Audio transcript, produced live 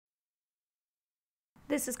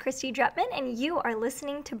This is Christy Drutman, and you are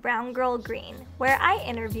listening to Brown Girl Green, where I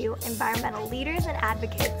interview environmental leaders and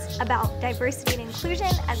advocates about diversity and inclusion,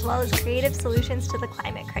 as well as creative solutions to the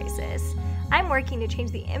climate crisis. I'm working to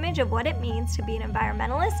change the image of what it means to be an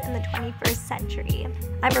environmentalist in the 21st century.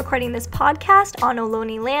 I'm recording this podcast on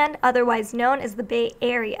Ohlone land, otherwise known as the Bay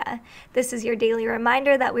Area. This is your daily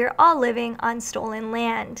reminder that we are all living on stolen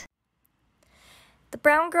land. The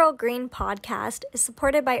Brown Girl Green podcast is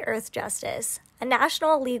supported by Earth Justice, a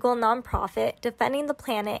national legal nonprofit defending the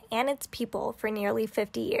planet and its people for nearly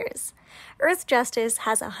 50 years. Earth Justice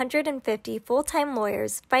has 150 full-time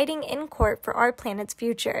lawyers fighting in court for our planet's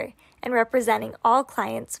future and representing all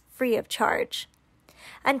clients free of charge.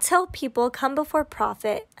 Until people come before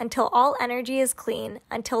profit, until all energy is clean,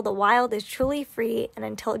 until the wild is truly free, and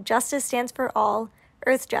until justice stands for all,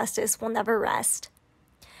 Earth Justice will never rest.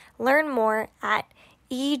 Learn more at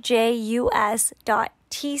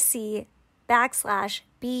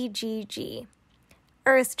ejus.tc/BGG.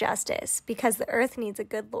 Earth Justice, because the earth needs a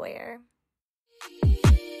good lawyer.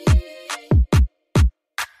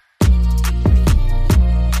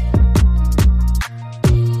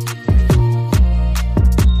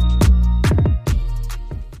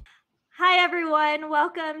 Hi everyone,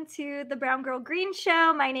 welcome to the Brown Girl Green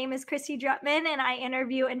Show. My name is Christy Drutman and I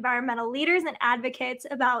interview environmental leaders and advocates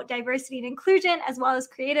about diversity and inclusion as well as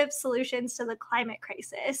creative solutions to the climate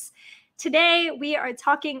crisis. Today we are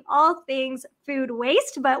talking all things food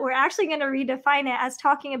waste, but we're actually going to redefine it as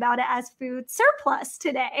talking about it as food surplus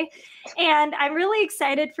today. And I'm really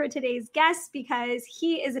excited for today's guest because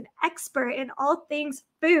he is an expert in all things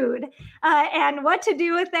food and what to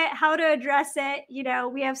do with it, how to address it. You know,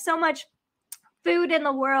 we have so much food in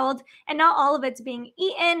the world and not all of it's being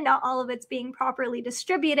eaten, not all of it's being properly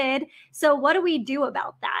distributed. So what do we do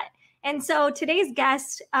about that? And so today's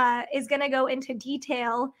guest is going to go into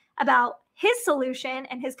detail about his solution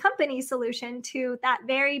and his company's solution to that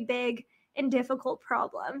very big and difficult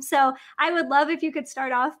problem. So I would love if you could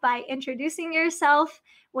start off by introducing yourself,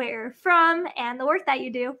 where you're from, and the work that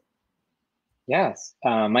you do. Yes,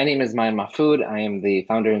 my name is Maen Mahfoud. I am the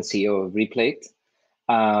founder and CEO of Replate.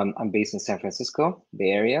 I'm based in San Francisco,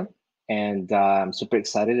 Bay Area, and I'm super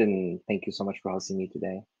excited and thank you so much for hosting me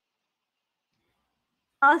today.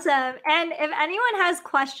 Awesome. And if anyone has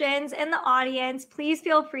questions in the audience, please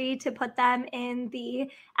feel free to put them in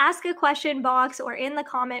the ask a question box or in the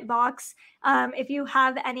comment box if you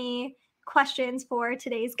have any questions for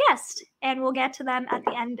today's guest, and we'll get to them at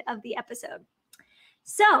the end of the episode.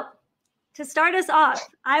 So to start us off,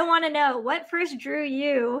 I want to know what first drew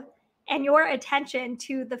you and your attention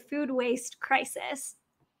to the food waste crisis.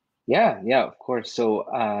 Yeah, of course. So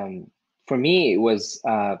for me, it was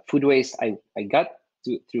food waste. I got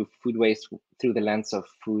through food waste through the lens of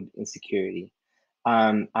food insecurity.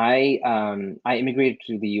 I immigrated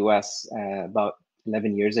to the U.S. About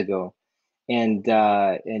 11 years ago, and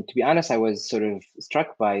to be honest, I was sort of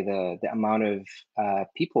struck by the amount of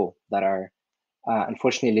people that are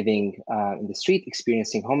unfortunately living in the street,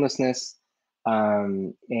 experiencing homelessness,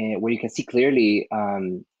 and where you can see clearly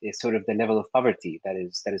is sort of the level of poverty that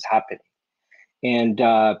is happening. And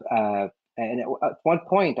at one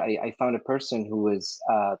point, I found a person who was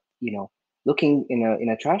looking in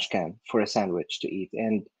a trash can for a sandwich to eat,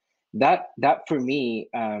 and that for me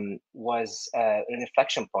was an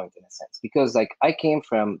inflection point in a sense, because like I came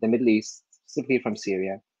from the Middle East, specifically from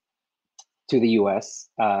Syria, to the U.S.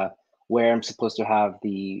 Where I'm supposed to have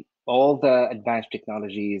all the advanced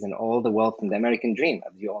technologies and all the wealth in the American dream,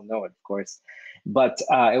 as you all know, of course. But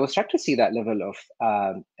it was struck to see that level of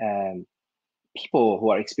people who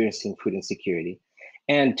are experiencing food insecurity.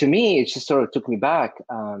 And to me, it just sort of took me back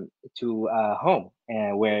to home,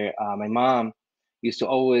 where my mom used to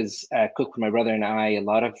always cook for my brother and I a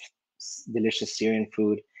lot of delicious Syrian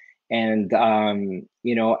food. And,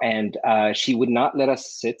 she would not let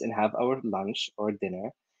us sit and have our lunch or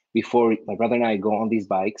dinner before my brother and I go on these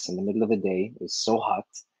bikes in the middle of the day. It was so hot.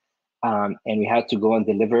 And we had to go and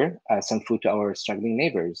deliver some food to our struggling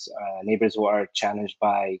neighbors who are challenged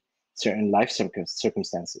by certain life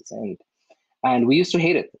circumstances. And we used to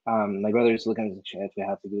hate it. My brother used to look at us and say, we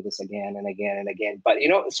have to do this again and again and again. But,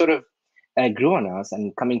 it sort of grew on us.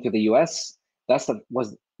 And coming to the US,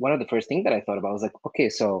 was one of the first things that I thought about. I was like, okay,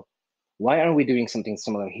 so why aren't we doing something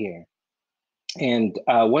similar here? And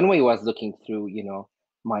one way was looking through,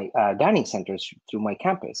 my dining centers through my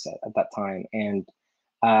campus at that time. And,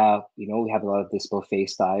 we have a lot of this buffet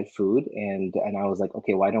style food. And I was like,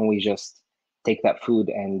 okay, why don't we just take that food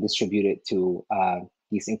and distribute it to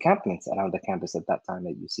these encampments around the campus at that time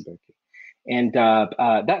at UC Berkeley? And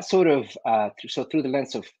that sort of, so through the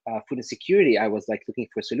lens of food insecurity, I was like looking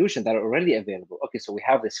for solutions that are already available. Okay, so we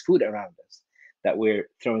have this food around us that we're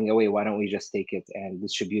throwing away. Why don't we just take it and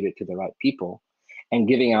distribute it to the right people? And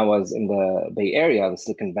given I was in the Bay Area, the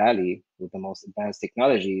Silicon Valley, with the most advanced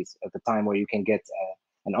technologies at the time, where you can get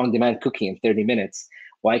an on-demand cookie in 30 minutes,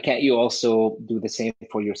 why can't you also do the same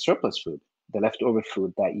for your surplus food, the leftover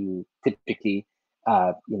food that you typically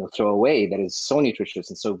throw away, that is so nutritious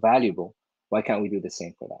and so valuable? Why can't we do the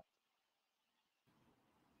same for that?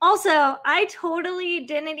 Also, I totally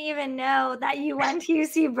didn't even know that you went to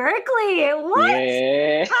UC Berkeley. What?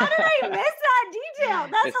 Yeah. How did I miss that detail?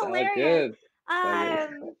 That's It's hilarious.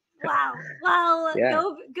 all good. Wow. Well, Yeah.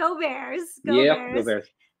 go Bears. Go Yep, Bears. go Bears.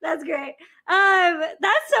 That's great.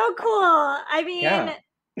 That's so cool. I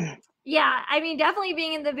mean, yeah, I mean, definitely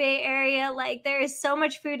being in the Bay Area, like there is so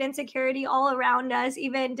much food insecurity all around us,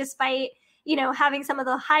 even despite, having some of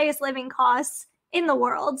the highest living costs in the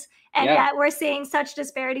world. And yet we're seeing such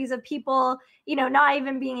disparities of people, not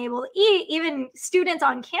even being able to eat, even students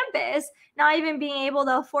on campus, not even being able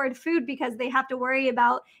to afford food because they have to worry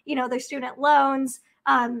about, their student loans,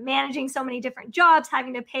 managing so many different jobs,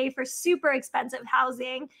 having to pay for super expensive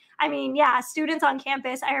housing. I mean, yeah, students on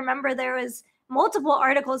campus, I remember there was multiple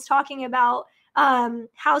articles talking about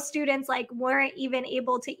how students like weren't even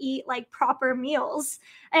able to eat like proper meals.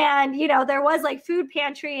 And, there was like food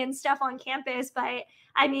pantry and stuff on campus, but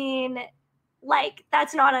I mean, like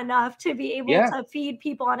that's not enough to be able to feed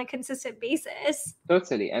people on a consistent basis.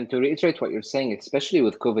 Totally. And to reiterate what you're saying, especially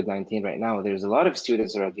with COVID-19 right now, there's a lot of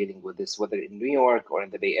students that are dealing with this, whether in New York or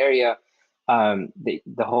in the Bay Area. The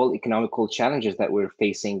whole economical challenges that we're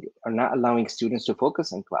facing are not allowing students to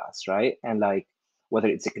focus in class, right? And like, whether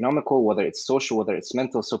it's economical, whether it's social, whether it's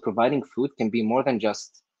mental. So providing food can be more than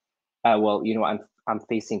just, I'm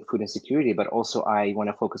facing food insecurity, but also I want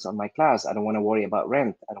to focus on my class. I don't want to worry about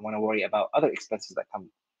rent. I don't want to worry about other expenses that come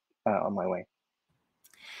on my way.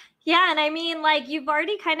 Yeah, and I mean, like, you've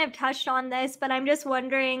already kind of touched on this, but I'm just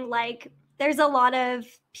wondering, like, there's a lot of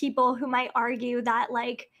people who might argue that,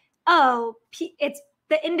 like, oh, it's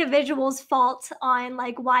the individual's fault on,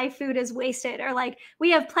 like, why food is wasted, or, like,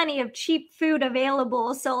 we have plenty of cheap food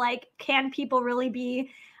available, so, like, can people really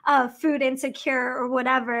be food insecure or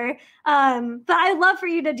whatever? But I'd love for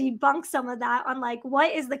you to debunk some of that on, like,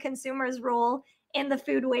 what is the consumer's role in the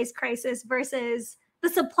food waste crisis versus the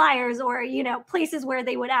suppliers or places where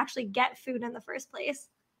they would actually get food in the first place.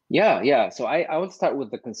 Yeah. So I would start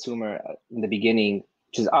with the consumer in the beginning,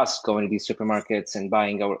 which is us going to these supermarkets and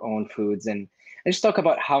buying our own foods, and just talk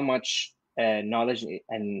about how much knowledge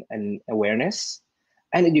and awareness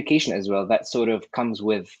and education as well that sort of comes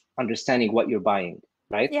with understanding what you're buying,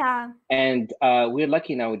 right? Yeah. And we're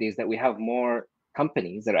lucky nowadays that we have more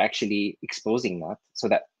companies that are actually exposing that, so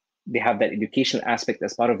that they have that education aspect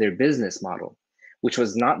as part of their business model, which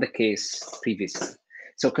was not the case previously.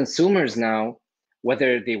 So consumers now,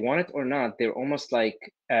 whether they want it or not, they're almost like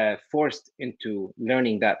forced into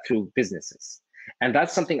learning that through businesses. And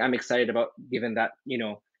that's something I'm excited about, given that,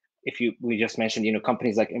 we just mentioned,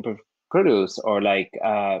 companies like Improve Produce or like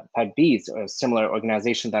Fat Beats or similar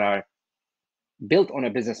organizations that are built on a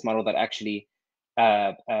business model that actually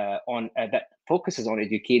that focuses on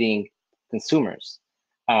educating consumers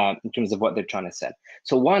in terms of what they're trying to sell.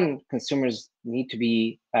 So one, consumers need to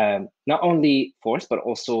be not only forced, but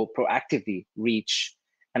also proactively reach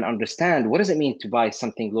and understand what does it mean to buy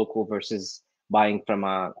something local versus buying from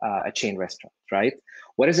a chain restaurant, right?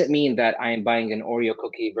 What does it mean that I am buying an Oreo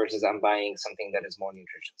cookie versus I'm buying something that is more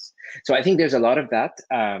nutritious? So I think there's a lot of that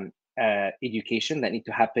education that need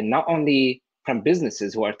to happen, not only from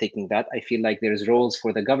businesses who are taking that. I feel like there's roles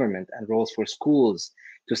for the government and roles for schools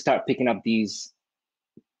to start picking up these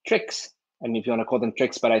tricks. I mean, if you want to call them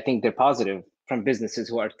tricks, but I think they're positive, from businesses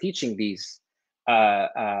who are teaching these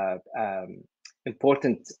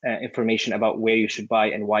important information about where you should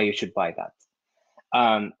buy and why you should buy that.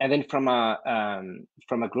 And then from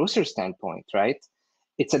a grocer standpoint, right?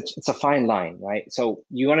 It's a fine line, right? So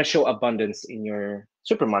you want to show abundance in your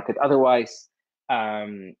supermarket, otherwise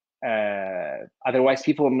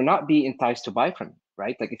people will not be enticed to buy from you,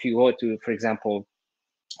 right? Like if you go to, for example,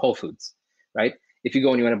 Whole Foods, right? If you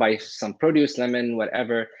go and you want to buy some produce, lemon,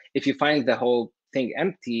 whatever, if you find the whole thing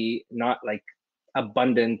empty, not like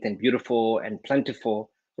abundant and beautiful and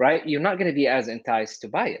plentiful, right? You're not going to be as enticed to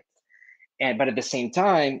buy it. But at the same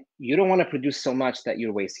time, you don't want to produce so much that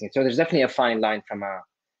you're wasting it. So there's definitely a fine line from a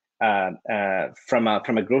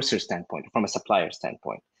grocer standpoint, from a supplier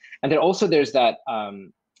standpoint. And then also there's that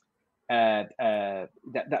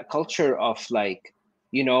that culture of like,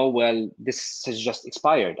 well, this has just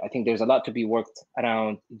expired. I think there's a lot to be worked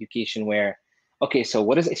around education where okay, so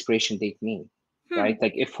what does expiration date mean, Hmm. right?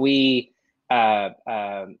 Like if we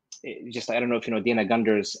just, I don't know if you know, Dana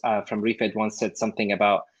Gunders from Replate once said something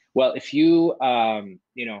about, well, if you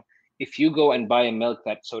if you go and buy a milk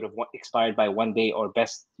that sort of expired by 1 day or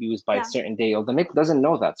best used by a Yeah. certain day, well, the milk doesn't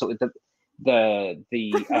know that. So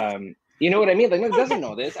you know what I mean? The milk doesn't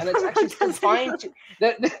know this, and it's actually still fine to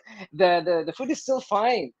the food is still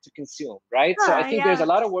fine to consume, right? So I think there's a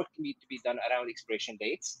Yeah, lot of work to need to be done around expiration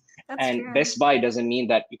dates, that's and true. Best Buy doesn't mean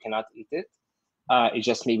that you cannot eat it. It's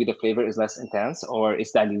just maybe the flavor is less intense or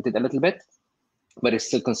it's diluted a little bit, but it's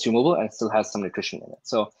still consumable and it still has some nutrition in it.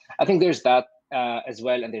 So I think there's that as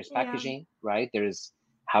well. And there's Yeah. packaging, right? There's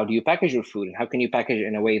how do you package your food and how can you package it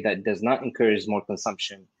in a way that does not encourage more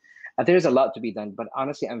consumption? There's a lot to be done, but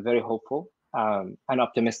honestly, I'm very hopeful and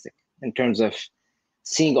optimistic in terms of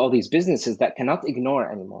seeing all these businesses that cannot ignore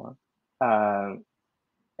anymore,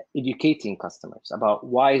 educating customers about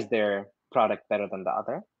why is their product better than the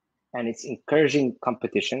other, and it's encouraging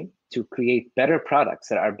competition to create better products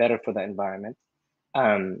that are better for the environment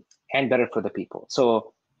and better for the people.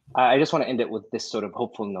 So I just want to end it with this sort of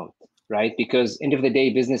hopeful note, right? Because end of the day,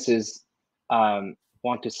 businesses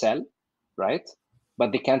want to sell, right?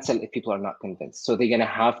 But they can't sell if people are not convinced. So they're going to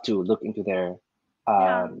have to look into their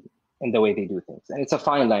Yeah. in the way they do things, and it's a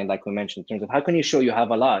fine line, like we mentioned, in terms of how can you show you have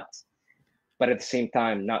a lot, but at the same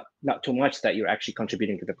time, not too much that you're actually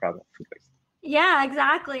contributing to the problem of food waste. Yeah,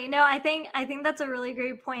 exactly. No, I think that's a really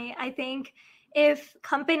great point. I think if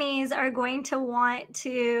companies are going to want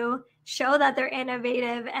to show that they're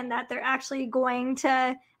innovative and that they're actually going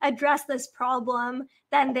to address this problem,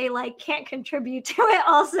 then they like can't contribute to it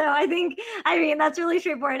also. I mean that's really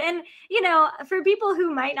straightforward. And for people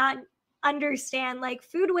who might not understand, like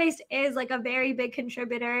food waste is like a very big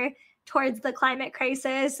contributor towards the climate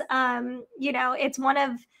crisis. It's one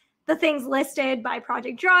of the things listed by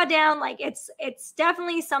Project Drawdown. Like it's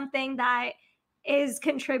definitely something that is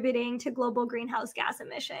contributing to global greenhouse gas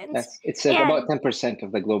emissions. It's about And 10%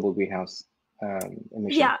 of the global greenhouse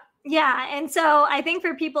emission. yeah. And so I think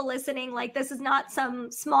for people listening, like this is not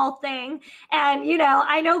some small thing. And,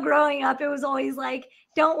 I know growing up, it was always like,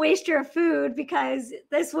 don't waste your food because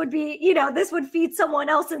this would be, this would feed someone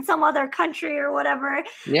else in some other country or whatever.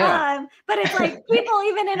 Yeah. But it's like people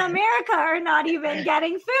even in America are not even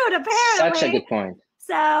getting food, Such a apparently. good point.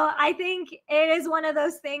 So I think it is one of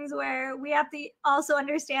those things where we have to also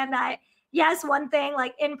understand that, yes, one thing,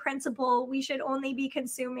 like in principle, we should only be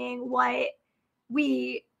consuming what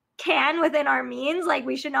we can within our means. Like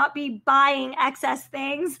we should not be buying excess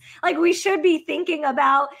things. Like we should be thinking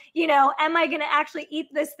about, am I going to actually eat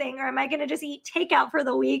this thing, or am I going to just eat takeout for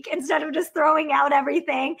the week instead of just throwing out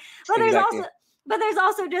everything? But Exactly. there's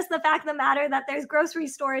also just the fact of the matter that there's grocery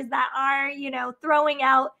stores that are, throwing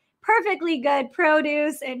out perfectly good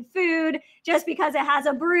produce and food just because it has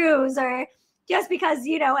a bruise, or just because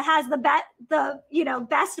it has the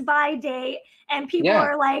best buy date, and people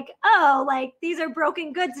are like, oh, like these are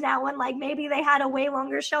broken goods now, when like maybe they had a way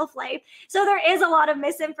longer shelf life. So there is a lot of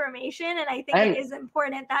misinformation, and I think it is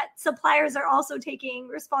important that suppliers are also taking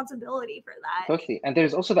responsibility for that. Totally. And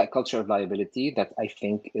there's also that culture of liability that I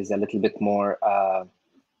think is a little bit more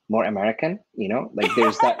American, like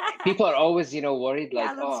there's that people are always, worried,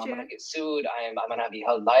 like, oh, I'm gonna get sued, I'm gonna be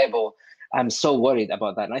held liable. I'm so worried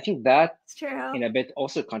about that. And I think that in a bit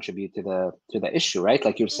also contribute to the issue, right?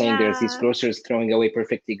 Like you're saying, there's these grocers throwing away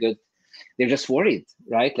perfectly good. They're just worried,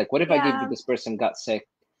 right? Like, what if I give this person got sick,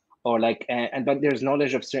 or like, but there's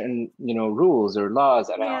knowledge of certain, rules or laws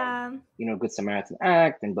around, Good Samaritan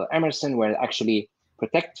Act and Bill Emerson, where actually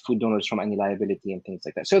protect food donors from any liability and things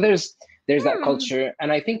like that. So there's that culture,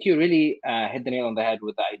 and I think you really hit the nail on the head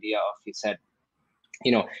with the idea of, you said,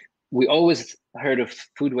 we always heard of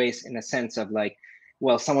food waste in a sense of like,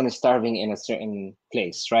 well, someone is starving in a certain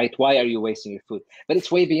place, right? Why are you wasting your food? But it's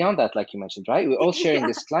way beyond that, like you mentioned, right? We're all sharing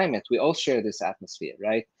this climate, we all share this atmosphere,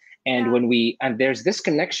 right? And and there's this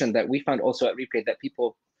connection that we found also at Replate that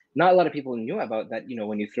not a lot of people knew about, that,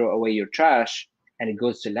 when you throw away your trash and it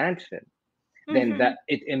goes to landfill, then that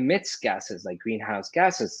it emits gases like greenhouse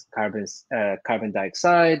gases, carbon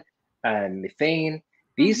dioxide, methane.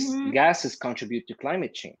 These gases contribute to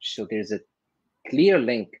climate change. So there's a clear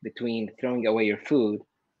link between throwing away your food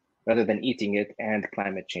rather than eating it and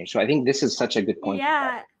climate change. So I think this is such a good point.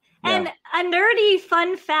 Yeah. And a nerdy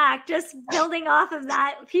fun fact, just building off of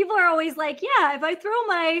that, people are always like, yeah, if I throw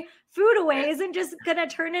my food away, isn't just gonna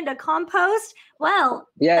turn into compost? Well,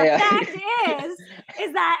 the fact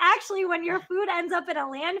is that actually when your food ends up in a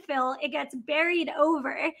landfill, it gets buried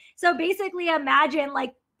over. So basically imagine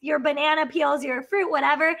like your banana peels, your fruit,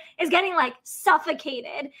 whatever, is getting like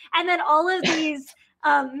suffocated. And then all of these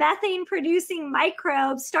methane producing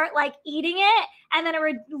microbes start like eating it, and then it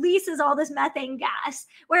releases all this methane gas.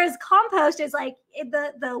 Whereas compost is like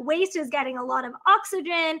the waste is getting a lot of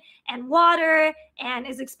oxygen and water and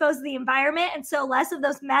is exposed to the environment. And so less of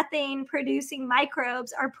those methane producing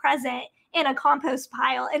microbes are present in a compost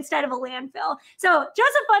pile instead of a landfill. So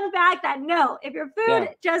just a fun fact that no, if your food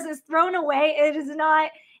just is thrown away, it is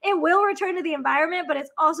not, it will return to the environment, but it's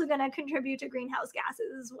also going to contribute to greenhouse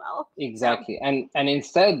gases as well. Exactly. So. And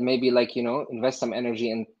instead, maybe like, you know, invest some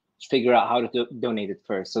energy and figure out how to donate it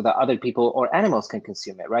first so that other people or animals can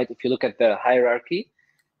consume it, right? If you look at the hierarchy,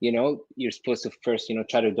 you know, you're supposed to first, you know,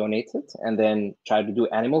 try to donate it and then try to do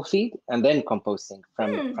animal feed and then composting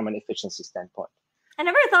from an efficiency standpoint. I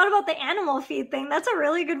never thought about the animal feed thing. That's a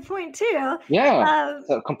really good point too. Yeah.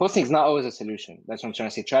 So composting is not always a solution. That's what I'm trying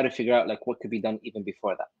to say. Try to figure out like what could be done even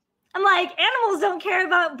before that. I'm like, animals don't care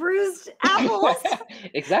about bruised apples.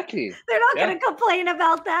 Exactly. They're not going to complain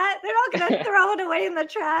about that. They're not going to throw it away in the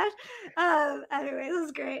trash. Anyway, this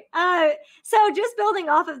is great. So just building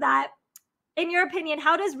off of that, in your opinion,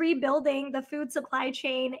 how does rebuilding the food supply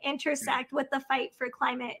chain intersect with the fight for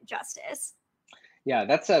climate justice? Yeah,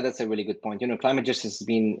 that's a really good point. You know, climate justice has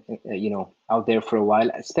been, you know, out there for a while,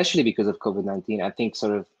 especially because of COVID-19. I think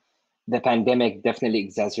sort of the pandemic definitely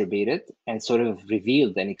exacerbated and sort of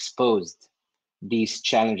revealed and exposed these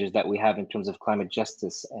challenges that we have in terms of climate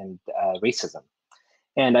justice and racism.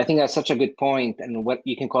 And I think that's such a good point. And what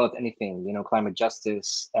you can call it anything, you know, climate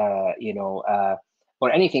justice, you know,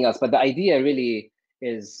 or anything else. But the idea really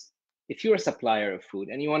is, if you're a supplier of food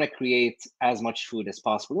and you want to create as much food as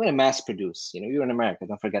possible, you want to mass produce, you know, you're in America,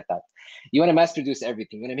 don't forget that. You want to mass produce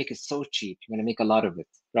everything. You want to make it so cheap. You want to make a lot of it,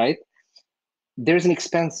 right? There's an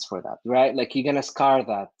expense for that, right? Like you're going to scar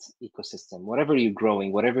that ecosystem, whatever you're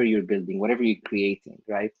growing, whatever you're building, whatever you're creating,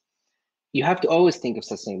 right? You have to always think of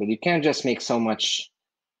sustainability. You can't just make so much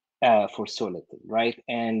for so little, right?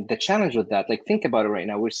 And the challenge with that, like think about it right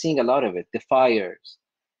now, we're seeing a lot of it, the fires,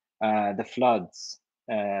 the floods,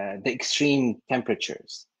 the extreme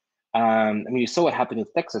temperatures. I mean, you saw what happened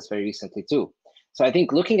with Texas very recently too. So I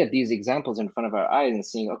think looking at these examples in front of our eyes and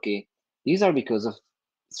seeing, okay, these are because of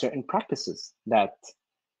certain practices that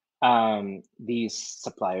these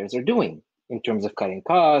suppliers are doing in terms of cutting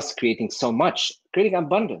costs, creating so much, creating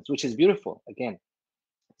abundance, which is beautiful, again.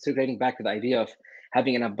 So getting back to the idea of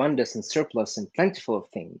having an abundance and surplus and plentiful of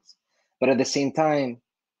things. But at the same time,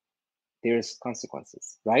 there's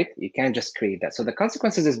consequences, right? You can't just create that. So the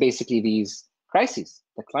consequences is basically these crises,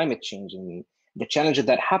 the climate change and the challenges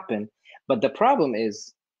that happen. But the problem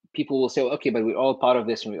is people will say, well, okay, but we're all part of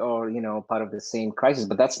this and we're all, you know, part of the same crisis.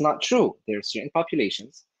 But that's not true. There are certain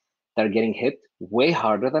populations that are getting hit way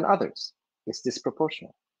harder than others. It's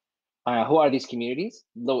disproportionate. Who are these communities?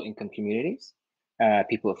 Low-income communities,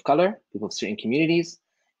 people of color, people of certain communities.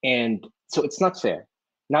 And so it's not fair.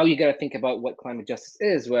 Now you got to think about what climate justice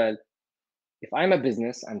is. Well, if I'm a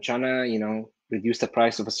business, I'm trying to, you know, reduce the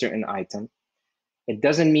price of a certain item. It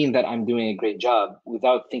doesn't mean that I'm doing a great job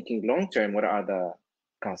without thinking long-term, what are the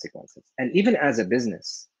consequences? And even as a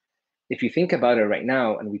business, if you think about it right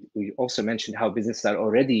now, and we also mentioned how businesses are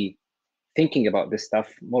already thinking about this stuff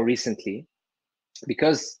more recently,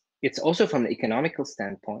 because it's also from an economical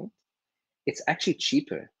standpoint, it's actually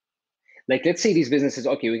cheaper. Like, let's say these businesses,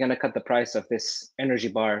 okay, we're going to cut the price of this energy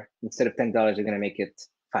bar. Instead of $10, we're going to make it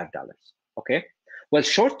 $5. Okay. Well,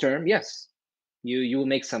 short term, yes, you will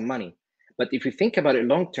make some money. But if you think about it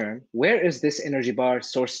long term, where is this energy bar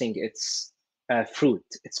sourcing its fruit,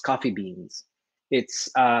 its coffee beans? It's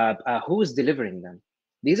who is delivering them?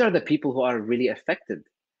 These are the people who are really affected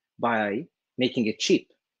by making it cheap.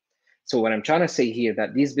 So what I'm trying to say here,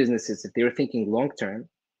 that these businesses, if they're thinking long term,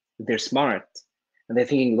 they're smart, and they're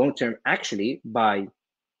thinking long term actually by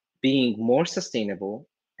being more sustainable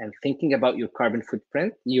and thinking about your carbon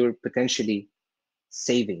footprint, you're potentially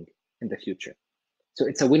saving in the future. So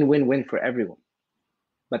it's a win-win-win for everyone.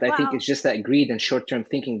 But I think it's just that greed and short-term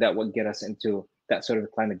thinking that will get us into that sort of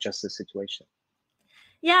climate justice situation.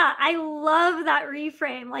 Yeah, I love that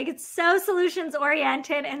reframe. Like, it's so solutions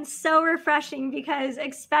oriented and so refreshing, because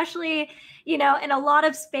especially, you know, in a lot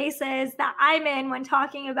of spaces that I'm in when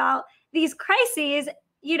talking about these crises,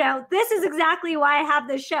 you know, this is exactly why I have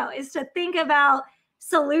this show, is to think about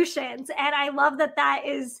solutions. And I love that that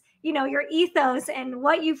is, you know, your ethos and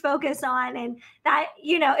what you focus on, and that,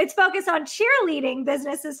 you know, it's focused on cheerleading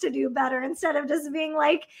businesses to do better instead of just being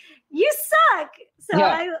like, you suck. So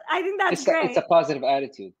yeah, I think that's great. It's a positive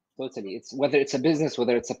attitude. Totally. It's whether it's a business,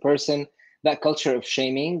 whether it's a person, that culture of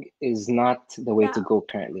shaming is not the way to go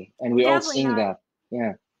currently. And we're all seeing that.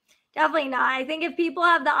 Yeah. Definitely not. I think if people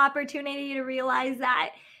have the opportunity to realize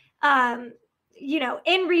that,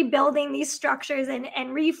 in rebuilding these structures and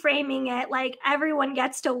reframing it, like everyone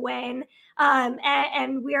gets to win,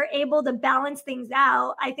 and we are able to balance things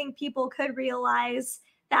out, I think people could realize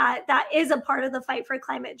that that is a part of the fight for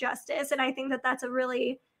climate justice. And I think that that's a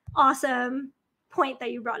really awesome point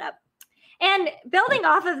that you brought up. And building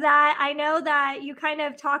off of that, I know that you kind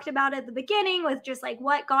of talked about at the beginning with just like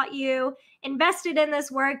what got you invested in this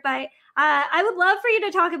work, but I would love for you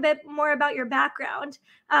to talk a bit more about your background.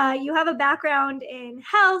 You have a background in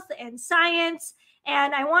health and science,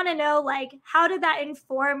 and I want to know, like, how did that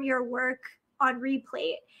inform your work on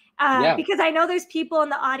Replate? Because I know there's people in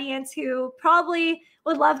the audience who probably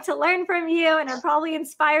would love to learn from you and are probably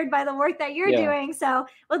inspired by the work that you're doing. So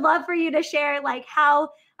would love for you to share like how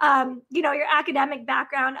your academic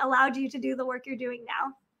background allowed you to do the work you're doing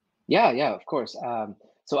now. Yeah, of course.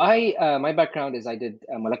 So my background is I did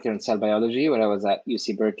molecular and cell biology when I was at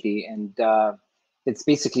UC Berkeley, and it's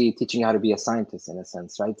basically teaching you how to be a scientist in a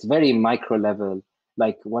sense, right? It's very micro level,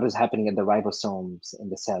 like what is happening in the ribosomes in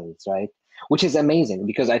the cells, right? Which is amazing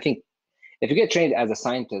because I think if you get trained as a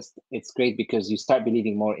scientist, it's great because you start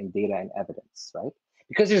believing more in data and evidence, right?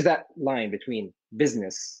 Because there's that line between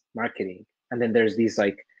business, marketing, and then there's these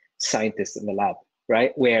like scientists in the lab,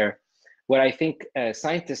 right? Where I think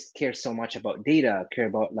scientists care so much about data, care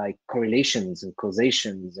about like correlations and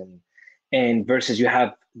causations, and versus you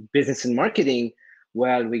have business and marketing.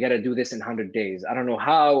 Well, we got to do this in 100 days. I don't know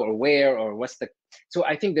how or where or what's the. So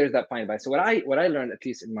I think there's that fine line. So what I learned, at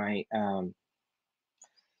least in my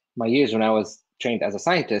my years when I was trained as a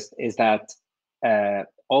scientist, is that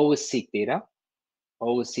always seek data,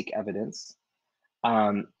 always seek evidence,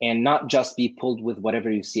 and not just be pulled with whatever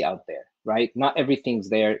you see out there, right? Not everything's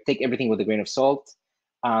there. Take everything with a grain of salt,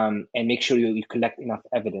 and make sure you collect enough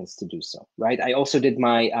evidence to do so, right? I also did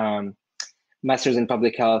my master's in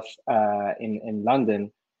public health in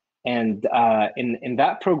London, and in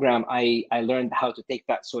that program, I learned how to take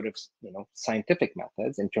that sort of scientific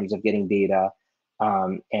methods in terms of getting data,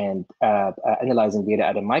 and analyzing data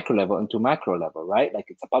at a micro level into macro level, right? Like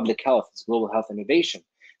it's a public health, it's global health innovation.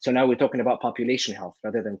 So now we're talking about population health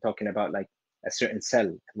rather than talking about like a certain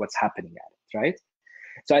cell, what's happening at it, right?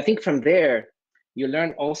 So I think from there, you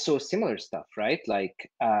learn also similar stuff, right?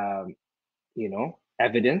 Like,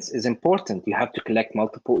 evidence is important. You have to collect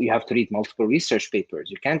you have to read multiple research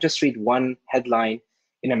papers. You can't just read one headline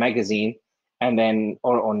in a magazine and then,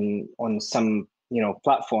 or on some,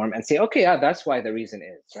 platform and say, okay, yeah, that's why the reason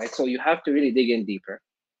is, right? So you have to really dig in deeper,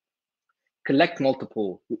 collect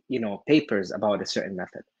multiple, papers about a certain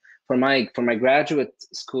method. For my graduate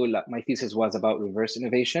school, my thesis was about reverse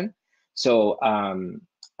innovation. So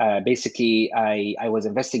basically, I was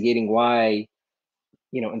investigating why,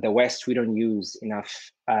 in the West, we don't use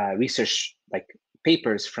enough research like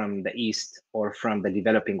papers from the East or from the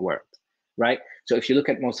developing world, right? So if you look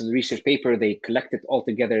at most of the research paper, they collect it all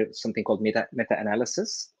together, something called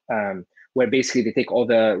meta-analysis, where basically they take all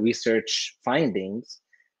the research findings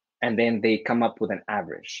and then they come up with an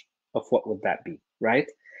average of what would that be, right?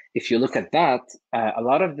 If you look at that, a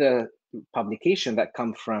lot of the publication that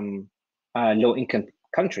come from low-income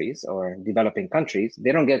countries or developing countries,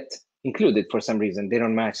 they don't get included for some reason. They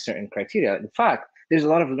don't match certain criteria. In fact, there's a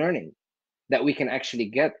lot of learning that we can actually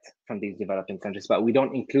get from these developing countries, but we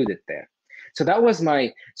don't include it there. So that was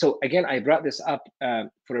so again, I brought this up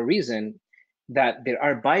for a reason, that there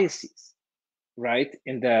are biases, right,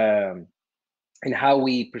 in how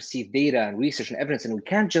we perceive data and research and evidence, and we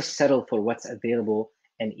can't just settle for what's available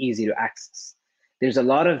and easy to access. There's a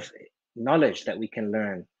lot of knowledge that we can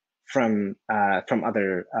learn from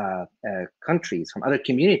other countries, from other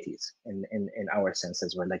communities in our sense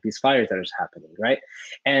as well, like these fires that are happening, right?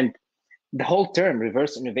 And the whole term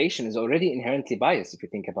reverse innovation is already inherently biased if you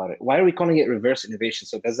think about it. Why are we calling it reverse innovation?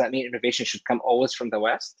 So does that mean innovation should come always from the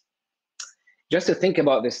West? Just to think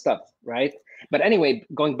about this stuff, right? But anyway,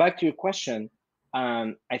 going back to your question,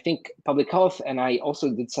 I think public health, and I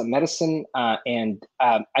also did some medicine, and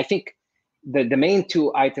I think the main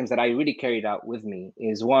two items that I really carried out with me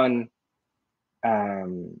is one,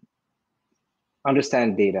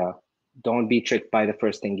 understand data, don't be tricked by the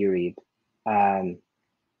first thing you read,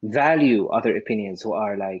 value other opinions who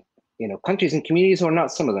are like, countries and communities who are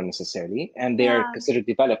not similar necessarily, and they are considered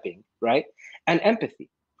developing, right? And empathy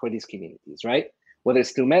for these communities, right? Whether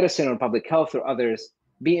it's through medicine or public health or others,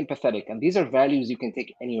 be empathetic. And these are values you can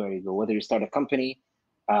take anywhere you go, whether you start a company,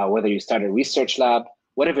 whether you start a research lab,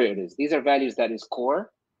 whatever it is. These are values that is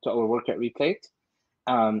core to our work at Replate,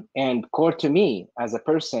 and core to me as a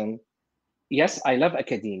person. Yes, I love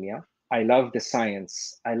academia. I love the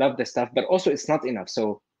science. I love the stuff, but also it's not enough.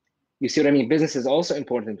 So you see what I mean? Business is also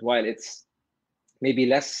important, while it's maybe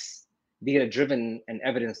less data-driven and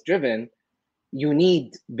evidence-driven, you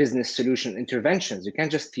need business solution interventions. You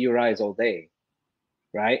can't just theorize all day,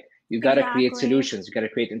 right? You got to create solutions. You got to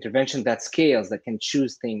create intervention that scales, that can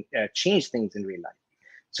change things in real life.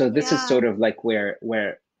 So this is sort of like where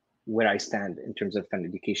I stand in terms of kind of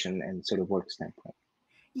education and sort of work standpoint.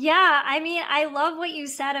 Yeah, I mean, I love what you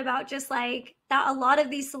said about just like that a lot of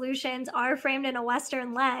these solutions are framed in a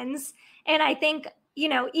Western lens. And I think, you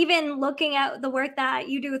know, even looking at the work that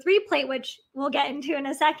you do with Replate, which we'll get into in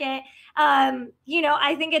a second, you know,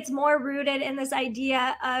 I think it's more rooted in this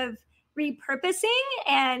idea of repurposing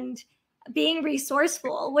and being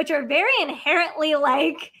resourceful, which are very inherently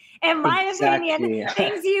like, in my opinion,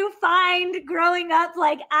 things you find growing up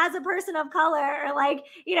like as a person of color, or like,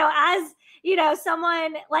 you know, as, you know,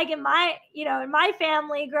 someone like in my, you know, in my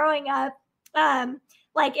family growing up,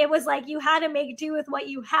 like it was like you had to make do with what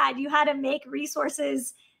you had. You had to make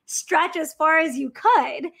resources stretch as far as you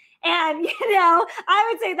could. And, you know, I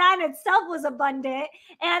would say that in itself was abundant.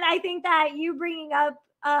 And I think that you bringing up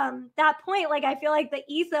that point, like I feel like the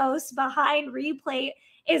ethos behind Replate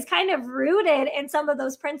is kind of rooted in some of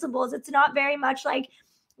those principles. It's not very much like,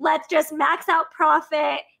 let's just max out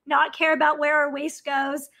profit, not care about where our waste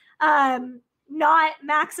goes, not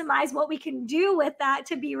maximize what we can do with that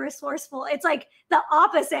to be resourceful. It's like the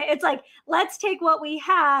opposite. It's like, let's take what we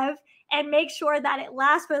have and make sure that it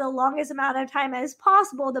lasts for the longest amount of time as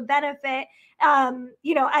possible to benefit,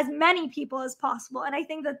 you know, as many people as possible. And I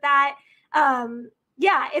think that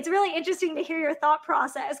yeah, it's really interesting to hear your thought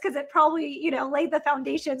process, because it probably, you know, laid the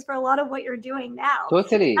foundations for a lot of what you're doing now.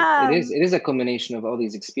 Totally. It is a combination of all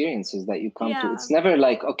these experiences that you come to. It's never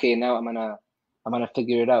like, okay, now I'm gonna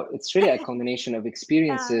figure it out. It's really a combination of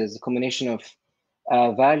experiences, a combination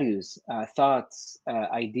of values, thoughts,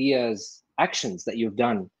 ideas, actions that you've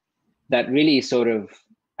done that really sort of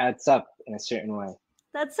adds up in a certain way.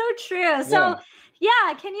 That's so true. So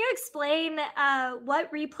yeah, can you explain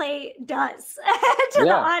what Replate does to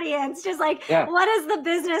the audience? Just like, what is the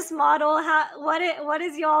business model? What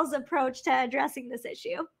is y'all's approach to addressing this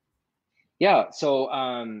issue? Yeah, so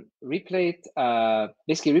Replate,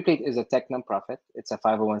 basically Replate is a tech nonprofit. It's a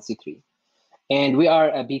 501c3. And we are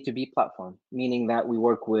a B2B platform, meaning that we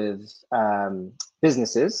work with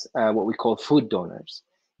businesses, what we call food donors.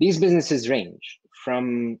 These businesses range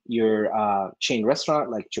from your chain restaurant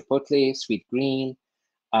like Chipotle, Sweet Green,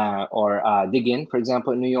 or Dig In, for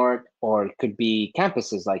example, in New York, or it could be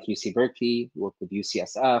campuses like UC Berkeley, work with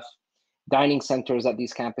UCSF, dining centers at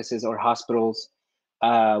these campuses, or hospitals.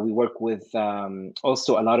 We work with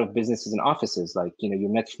also a lot of businesses and offices like, you know, your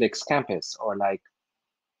Netflix campus, or like,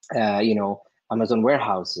 you know, Amazon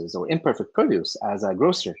warehouses, or Imperfect Produce as a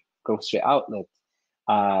grocery outlet,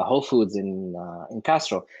 Whole Foods in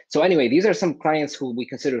Castro. So anyway, these are some clients who we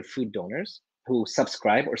consider food donors who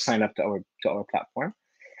subscribe or sign up to our platform.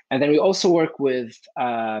 And then we also work with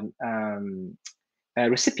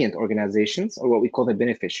recipient organizations, or what we call the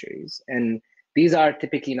beneficiaries. And these are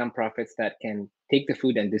typically nonprofits that can take the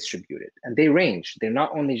food and distribute it. And they range. They're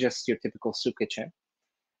not only just your typical soup kitchen.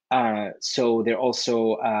 So they're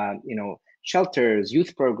also, you know, shelters,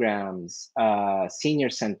 youth programs, senior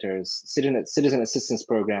centers, citizen assistance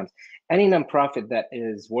programs, any nonprofit that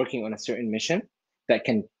is working on a certain mission that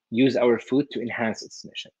can use our food to enhance its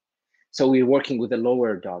mission. So we're working with the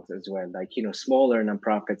lower dogs as well, like, you know, smaller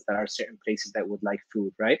nonprofits that are certain places that would like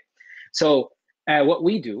food, right? So what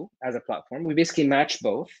we do as a platform, we basically match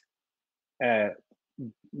both.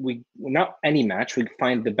 We not any match, we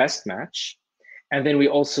find the best match. And then we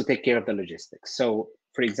also take care of the logistics. So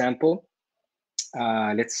for example,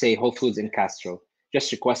 let's say Whole Foods in Castro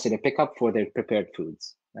just requested a pickup for their prepared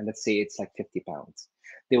foods. And let's say it's like 50 pounds.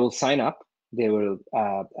 They will sign up. They will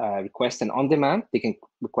request an on-demand. They can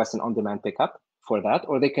request an on-demand pickup for that,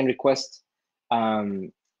 or they can request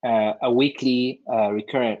a weekly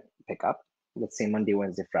recurrent pickup, let's say Monday,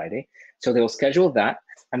 Wednesday, Friday. So they'll schedule that.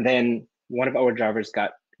 And then one of our drivers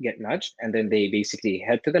get nudged, and then they basically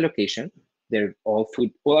head to the location. They're all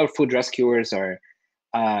our food rescuers are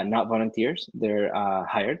not volunteers. They're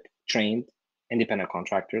hired, trained, independent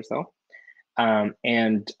contractors though.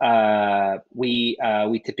 And we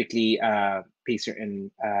typically pay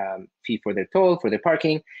certain fee for their toll, for their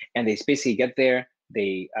parking, and they basically get there,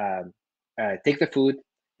 they take the food.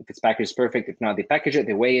 If it's packaged, perfect. If not, they package it,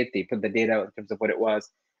 they weigh it, they put the data in terms of what it was,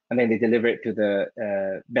 and then they deliver it to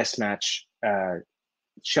the best match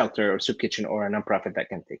shelter or soup kitchen or a nonprofit that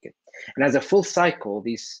can take it. And as a full cycle,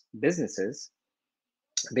 these businesses,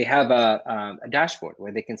 they have a dashboard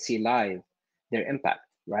where they can see live their impact,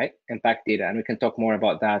 right? Impact data. And we can talk more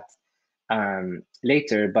about that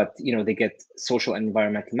later, but they get social and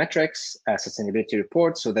environmental metrics, sustainability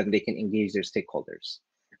reports, so that they can engage their stakeholders.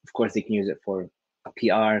 Of course, they can use it for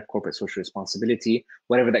PR, corporate social responsibility,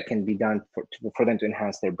 whatever that can be done for them to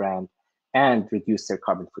enhance their brand and reduce their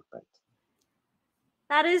carbon footprint.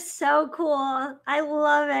 That is so cool. I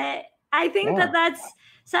love it. I think that that's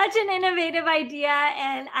such an innovative idea.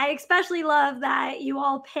 And I especially love that you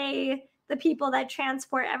all pay the people that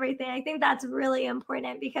transport everything. I think that's really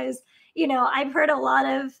important because, I've heard a lot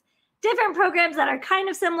of different programs that are kind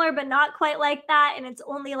of similar, but not quite like that. And it's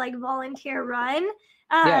only like volunteer run.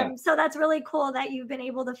 So that's really cool that you've been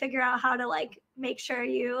able to figure out how to like make sure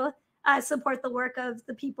you support the work of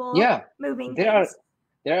the people moving things.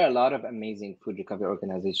 There are a lot of amazing food recovery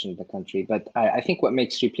organizations in the country, but I think what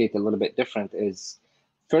makes Replate a little bit different is,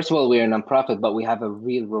 first of all, we're a nonprofit, but we have a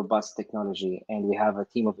real robust technology, and we have a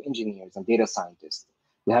team of engineers and data scientists.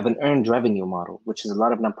 We have an earned revenue model, which is a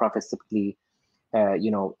lot of nonprofits typically,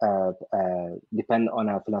 depend on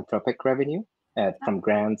a philanthropic revenue from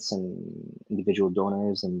grants and individual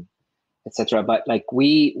donors and etc. But like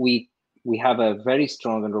we have a very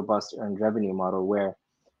strong and robust earned revenue model where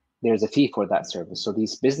there's a fee for that service. So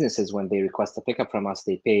these businesses, when they request a pickup from us,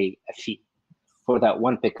 they pay a fee for that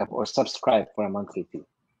one pickup or subscribe for a monthly fee.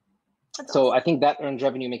 That's so awesome. I think that earned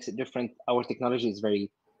revenue makes it different. Our technology is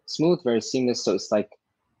very smooth, very seamless. So it's like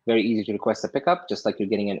very easy to request a pickup, just like you're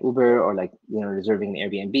getting an Uber or like, reserving an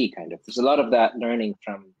Airbnb kind of. There's a lot of that learning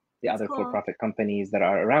from the other for-profit companies that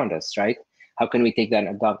are around us, right? How can we take that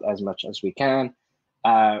and adopt as much as we can?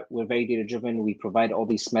 We're very data-driven. We provide all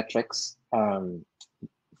these metrics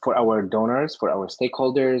for our donors, for our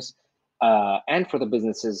stakeholders, and for the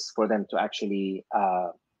businesses, for them to actually,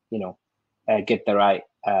 get the right,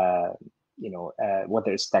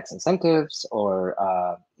 whether it's tax incentives or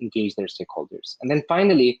engage their stakeholders. And then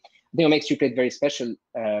finally, I think what makes Replate very special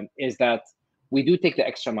is that we do take the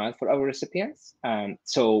extra mile for our recipients.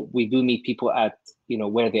 So we do meet people at,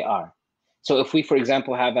 where they are. So if we, for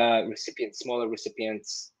example, have a recipient, smaller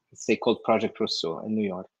recipients, let's say called Project Rousseau in New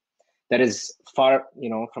York, that is far,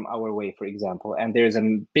 from our way, for example. And there's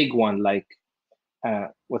a big one like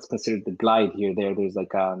what's considered the Glide here. There's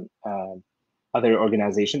like other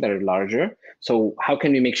organizations that are larger. So how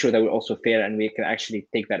can we make sure that we're also fair and we can actually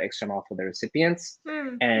take that extra mile for the recipients?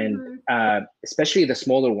 And especially the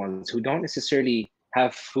smaller ones who don't necessarily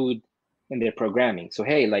have food in their programming. So,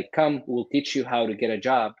 hey, like, come, we'll teach you how to get a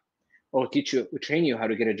job, or we'll train you how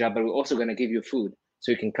to get a job, but we're also going to give you food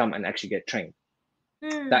so you can come and actually get trained.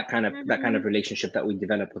 That kind of relationship that we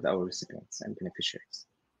develop with our recipients and beneficiaries.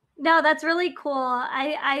 No, that's really cool.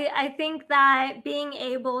 I think that being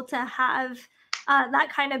able to have that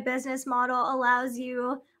kind of business model allows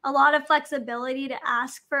you a lot of flexibility to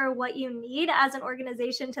ask for what you need as an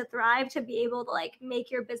organization to thrive, to be able to like make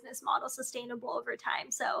your business model sustainable over time.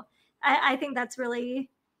 So I think that's really,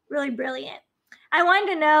 really brilliant. I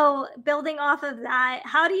wanted to know, building off of that,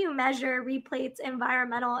 how do you measure Replate's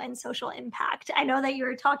environmental and social impact? I know that you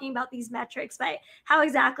were talking about these metrics, but how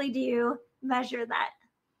exactly do you measure that?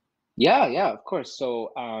 Yeah, of course.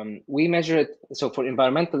 So we measure it. So for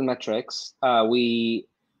environmental metrics, we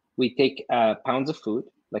take pounds of food,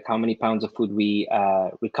 like how many pounds of food we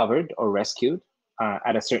recovered or rescued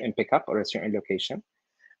at a certain pickup or a certain location.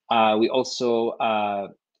 We also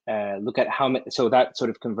look at how many, so that sort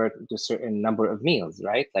of convert to a certain number of meals,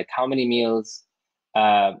 right? Like how many meals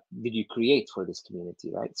did you create for this community,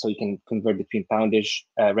 right? So you can convert between poundage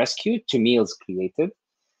rescued to meals created.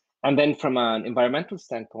 And then from an environmental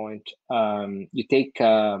standpoint, you take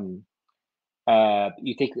the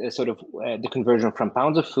conversion from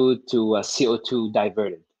pounds of food to CO2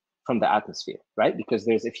 diverted from the atmosphere, right? Because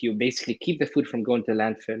if you basically keep the food from going to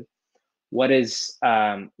landfill, what is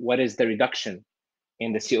the reduction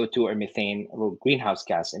in the CO2 or methane or greenhouse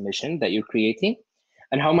gas emission that you're creating,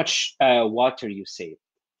 and how much water you save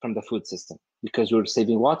from the food system, because we're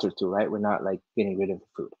saving water too, right? We're not like getting rid of the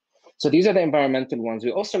food. So these are the environmental ones.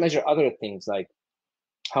 We also measure other things like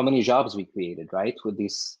how many jobs we created, right? With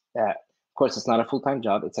these, of course, it's not a full-time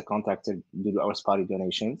job. It's a contracted due to our spotty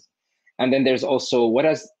donations. And then there's also what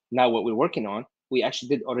we're working on. We actually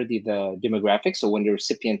did already the demographics. So when the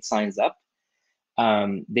recipient signs up,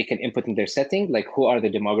 they can input in their setting, like who are the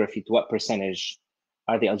demography, to what percentage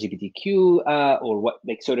are they LGBTQ, or what,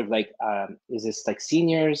 like sort of like, is this like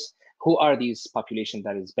seniors? Who are these population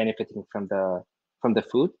that is benefiting from the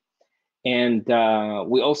food? And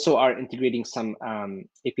we also are integrating some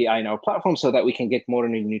API in our platform so that we can get more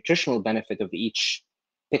nutritional benefit of each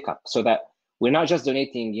pickup, so that we're not just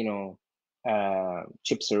donating,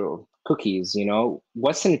 chips or cookies.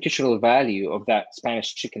 What's the nutritional value of that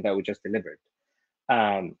Spanish chicken that we just delivered?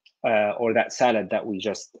 or that salad that we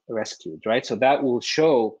just rescued, right? So that will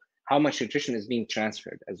show how much nutrition is being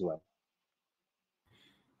transferred as well.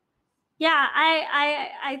 Yeah,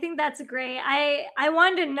 I think that's great. I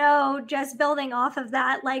wanted to know, just building off of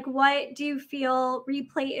that, like, what do you feel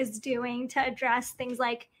Replate is doing to address things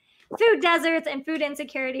like food deserts and food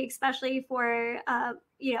insecurity, especially for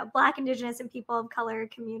Black, Indigenous, and people of color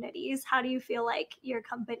communities? How do you feel like your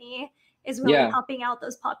company is really helping out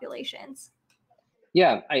those populations?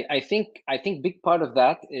 Yeah, I think big part of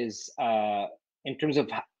that is in terms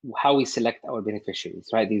of how we select our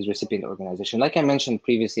beneficiaries, right? These recipient organizations. Like I mentioned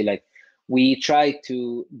previously, like we try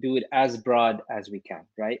to do it as broad as we can,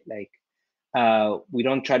 right? Like we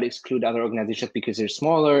don't try to exclude other organizations because they're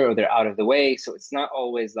smaller or they're out of the way. So it's not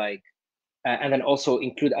always like, and then also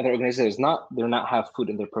include other organizations they're not have food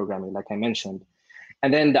in their programming, like I mentioned.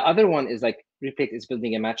 And then the other one is like Replate is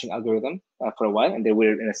building a matching algorithm for a while, and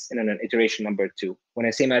we're in an iteration number 2. When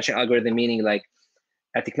I say matching algorithm, meaning like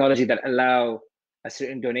a technology that allow a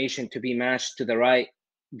certain donation to be matched to the right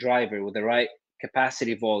driver with the right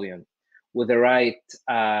capacity volume, with the right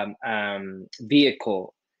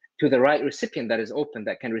vehicle, to the right recipient that is open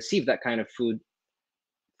that can receive that kind of food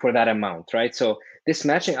for that amount, right? So this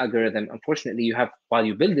matching algorithm, unfortunately, you have, while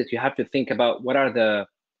you build it, you have to think about what are the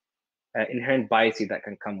inherent biases that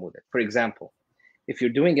can come with it. For example, if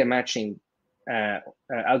you're doing a matching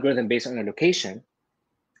algorithm based on a location,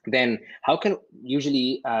 then how can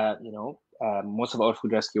usually most of our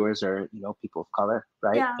food rescuers are people of color,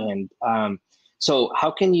 right? Yeah. And so how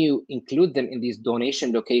can you include them in these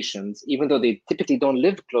donation locations, even though they typically don't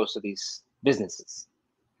live close to these businesses,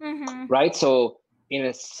 right? So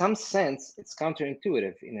in some sense, it's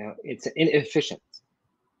counterintuitive. It's inefficient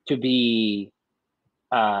to be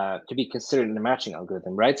considered in a matching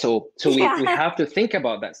algorithm, right? So we have to think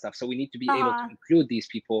about that stuff. So we need to be able to include these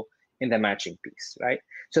people in the matching piece, right?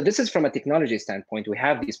 So this is from a technology standpoint. We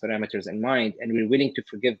have these parameters in mind, and we're willing to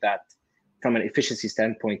forgive that from an efficiency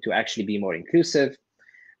standpoint to actually be more inclusive.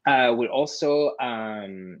 We're also,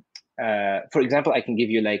 for example, I can give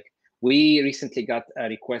you like, we recently got a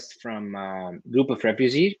request from a group of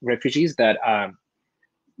refugees that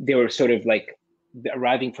they were sort of like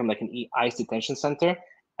arriving from like an ICE detention center.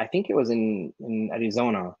 I think it was in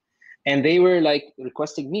Arizona, and they were like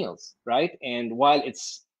requesting meals, right? And while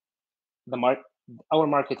it's our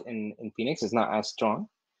market in Phoenix is not as strong,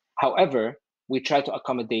 however, we try to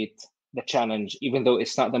accommodate the challenge, even though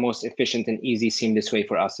it's not the most efficient and easy, seamless way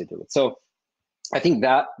for us to do it. So I think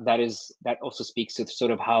that also speaks to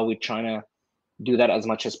sort of how we're trying to do that as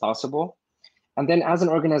much as possible. And then as an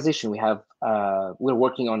organization, we're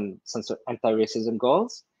working on some sort of anti-racism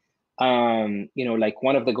goals. Like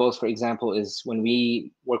one of the goals, for example, is when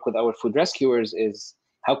we work with our food rescuers is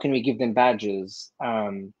how can we give them badges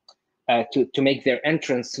to make their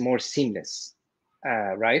entrance more seamless,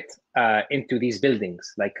 right? Into these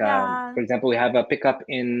buildings. Like, for example, we have a pickup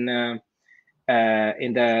in the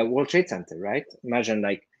World Trade Center, right? Imagine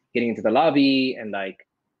like getting into the lobby and like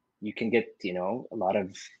you can get, a lot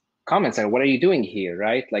of comments on what are you doing here,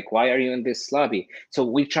 right? Like, why are you in this lobby? So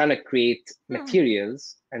we're trying to create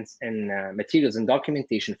materials and materials and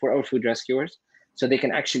documentation for our food rescuers so they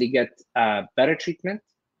can actually get better treatment,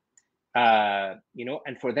 and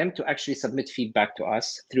for them to actually submit feedback to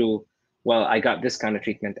us through, well, I got this kind of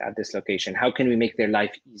treatment at this location. How can we make their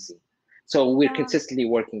life easy? So we're consistently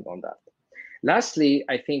working on that. Lastly,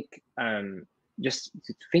 I think just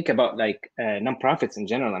to think about like nonprofits in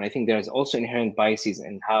general, and I think there's also inherent biases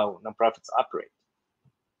in how nonprofits operate,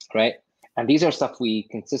 right? And these are stuff we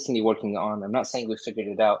consistently working on. I'm not saying we've figured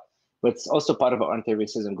it out, but it's also part of our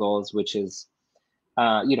anti-racism goals, which is,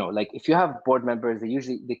 like if you have board members,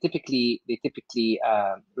 they typically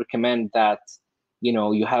recommend that,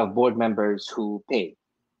 you have board members who pay,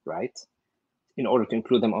 right? In order to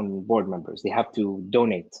include them on board members, they have to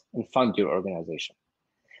donate and fund your organization.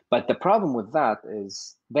 But the problem with that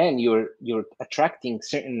is then you're attracting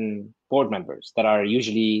certain board members that are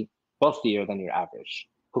usually wealthier than your average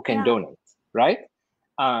who can donate, right?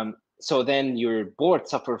 So then your board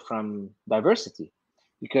suffer from diversity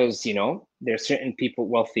because, there are certain people,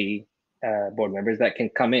 wealthy board members that can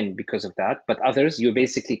come in because of that, but others you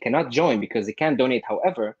basically cannot join because they can't donate.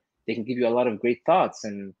 However, they can give you a lot of great thoughts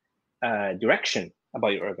and direction about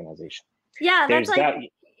your organization. Yeah,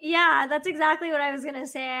 that's exactly what I was going to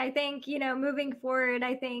say. I think, moving forward,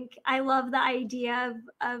 I love the idea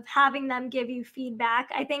of having them give you feedback.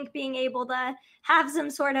 I think being able to have some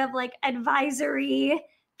sort of like advisory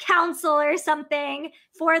council or something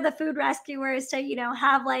for the food rescuers to,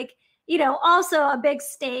 have like, also a big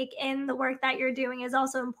stake in the work that you're doing is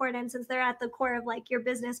also important, since they're at the core of like your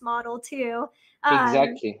business model too.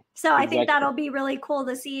 Exactly. So I think that'll be really cool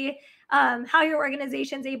to see how your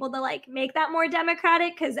organization's able to like make that more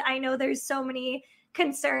democratic, because I know there's so many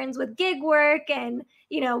concerns with gig work and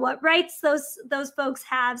what rights those folks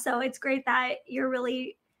have. So it's great that you're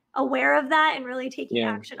really aware of that and really taking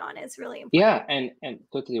action on it. It's really important. Yeah, and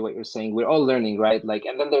totally what you're saying. We're all learning, right? Like,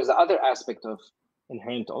 and then there's the other aspect of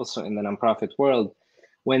inherent also in the nonprofit world.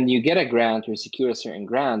 When you get a grant or secure a certain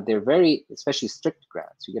grant, they're very, especially strict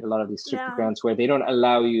grants. You get a lot of these strict grants where they don't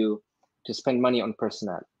allow you to spend money on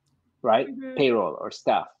personnel, right? Payroll or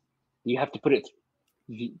staff. You have to put it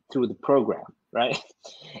through the program, right?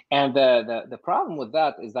 And the problem with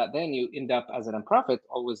that is that then you end up as a nonprofit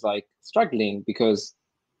always like struggling because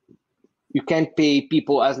you can't pay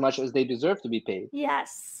people as much as they deserve to be paid.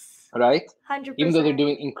 Yes. Right? 100%. Even though they're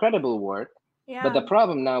doing incredible work. Yeah. But the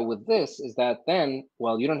problem now with this is that then,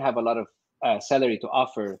 well, you don't have a lot of salary to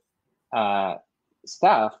offer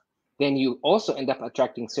staff, then you also end up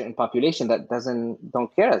attracting certain population that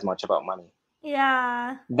don't care as much about money.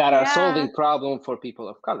 Yeah. That are solving problem for people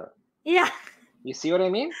of color. Yeah. You see what I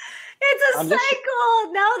mean? It's a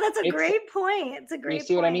cycle. No, that's a great point. It's a great point. You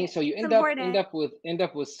see what I mean? So you end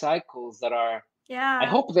up with cycles that are. Yeah. I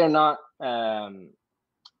hope they're not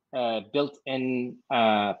built in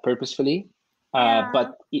purposefully,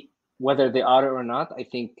 but whether they are or not, I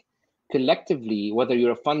think collectively, whether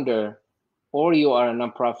you're a funder or you are a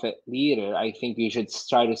nonprofit leader, I think you should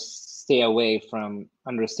try to stay away from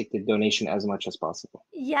unrestricted donation as much as possible.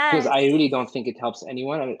 Yes. Because I really don't think it helps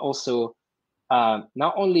anyone, and it also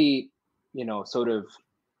not only sort of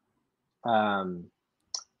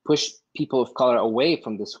push people of color away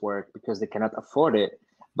from this work because they cannot afford it,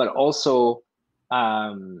 but also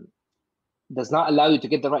does not allow you to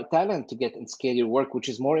get the right talent to get and scale your work, which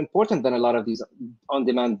is more important than a lot of these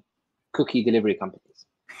on-demand cookie delivery companies.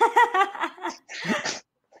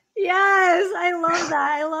 Yes, I love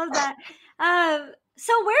that. I love that.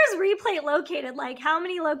 So where's Replate located? Like, how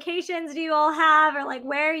many locations do you all have, or like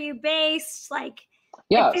where are you based? Like,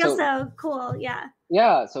 it feels so cool. Yeah.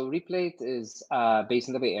 Yeah. So Replate is based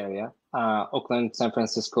in the Bay Area. Oakland, San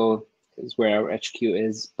Francisco is where our HQ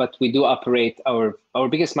is, but we do operate our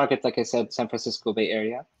biggest market, like I said, San Francisco Bay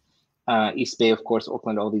Area, East Bay, of course,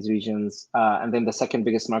 Oakland, all these regions, and then the second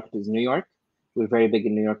biggest market is New York. We're very big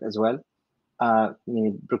in New York as well.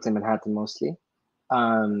 Brooklyn, Manhattan mostly.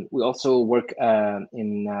 We also work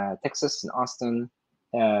in Texas, in Austin,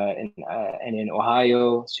 and in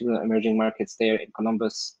Ohio, emerging markets there, in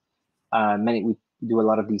Columbus. We do a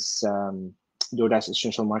lot of these DoorDash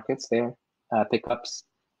essential markets there, pickups.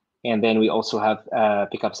 And then we also have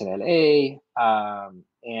pickups in LA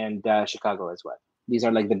and Chicago as well. These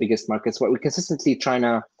are like the biggest markets where we're consistently trying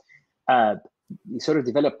to sort of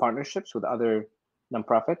develop partnerships with other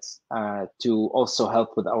nonprofits to also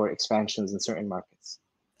help with our expansions in certain markets.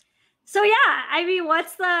 So yeah, I mean,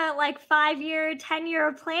 what's the like 5-year,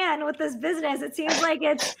 10-year plan with this business? It seems like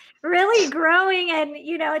it's really growing, and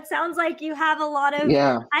it sounds like you have a lot of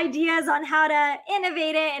ideas on how to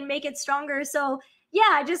innovate it and make it stronger. So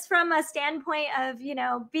yeah, just from a standpoint of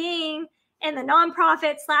being in the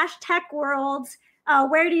nonprofit / tech world,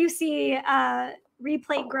 where do you see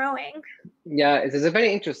Replate growing? Yeah, it is a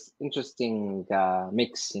very interesting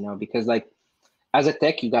mix, because like as a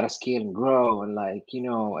tech, you got to scale and grow and like,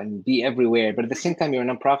 and be everywhere. But at the same time, you're a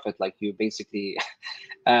nonprofit, like you basically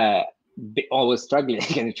always struggling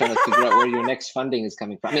and trying to figure out where your next funding is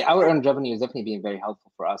coming from. I mean, our earned revenue has definitely been very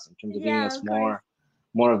helpful for us in terms of giving us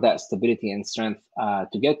more of that stability and strength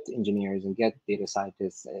to get engineers and get data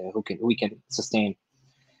scientists we can sustain.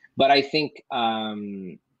 But I think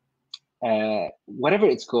whatever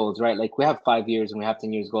its goals, right? Like we have 5 years and we have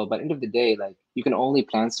 10 years goal, but end of the day, like you can only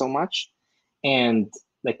plan so much. And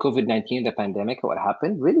like COVID-19, the pandemic, what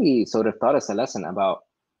happened really sort of taught us a lesson about,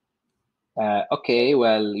 okay,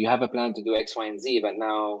 well, you have a plan to do X, Y, and Z, but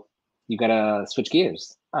now you gotta switch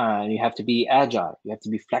gears. You have to be agile. You have to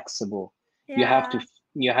be flexible. Yeah.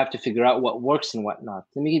 You have to figure out what works and what not.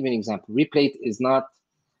 Let me give you an example. Replate is not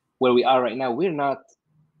where we are right now. We're not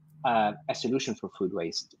a solution for food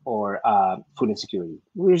waste or food insecurity.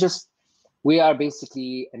 We are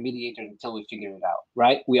basically a mediator until we figure it out,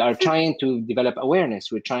 right? We are trying to develop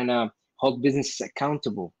awareness. We're trying to hold businesses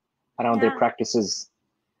accountable around their practices,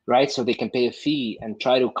 right? So they can pay a fee and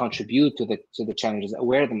try to contribute to the challenges,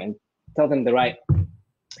 aware them and tell them the right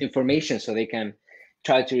information so they can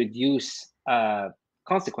try to reduce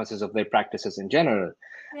consequences of their practices in general.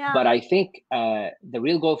 Yeah. But I think the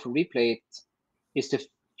real goal for Replate is to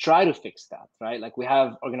try to fix that, right? Like we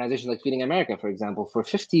have organizations like Feeding America, for example, for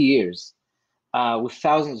 50 years, with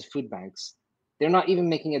thousands of food banks. They're not even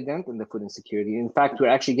making a dent in the food insecurity. In fact, we're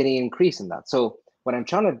actually getting an increase in that. So what I'm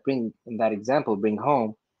trying to bring in that example, bring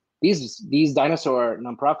home, these dinosaur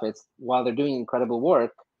nonprofits, while they're doing incredible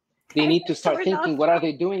work, they need to start thinking, what are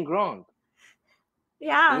they doing wrong?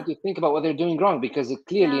 Yeah. They need to think about what they're doing wrong, because it's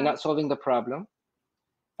clearly not solving the problem.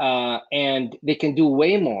 And they can do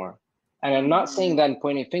way more. And I'm not saying that and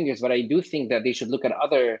pointing fingers, but I do think that they should look at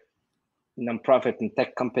other nonprofit and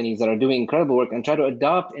tech companies that are doing incredible work and try to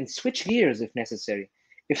adopt and switch gears if necessary.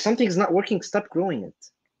 If something's not working, stop growing it.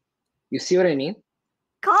 You see what I mean?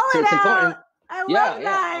 Call it it's out. Important. I love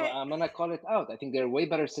that. I'm gonna call it out. I think there are way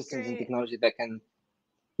better systems and technology that can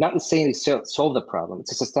not necessarily solve the problem.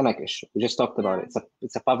 It's a systemic issue. We just talked about it.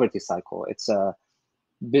 It's a poverty cycle. It's a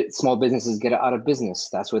small businesses get out of business.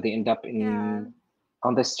 That's where they end up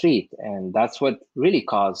on the street, and that's what really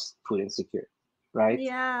caused food insecurity, right?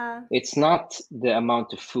 Yeah. It's not the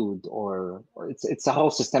amount of food, or it's a whole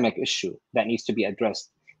systemic issue that needs to be addressed.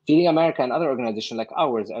 Feeding America and other organizations like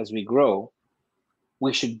ours, as we grow,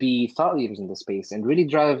 we should be thought leaders in the space and really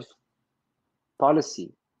drive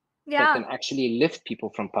policy that can actually lift people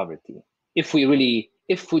from poverty. If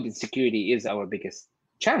food insecurity is our biggest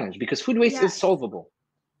challenge, because food waste is solvable.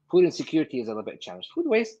 Food insecurity is a little bit challenged. Food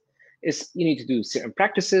waste is, you need to do certain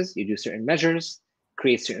practices, you do certain measures,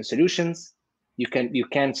 create certain solutions. You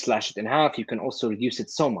can slash it in half. You can also reduce it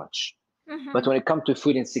so much. But when it comes to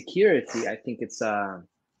food insecurity, I think it's a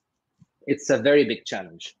very big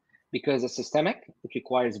challenge, because it's systemic. It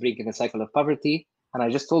requires breaking the cycle of poverty. And I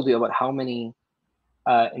just told you about how many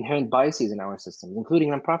inherent biases in our systems, including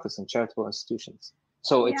nonprofits and charitable institutions.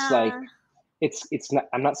 So it's like, it's not,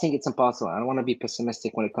 I'm not saying it's impossible. I don't want to be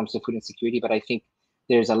pessimistic when it comes to food insecurity, but I think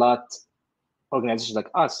there's a lot, organizations like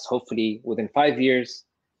us, hopefully within 5 years,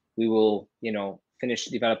 we will, finish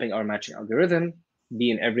developing our matching algorithm,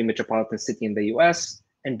 be in every metropolitan city in the US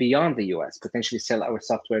and beyond the US, potentially sell our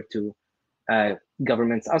software to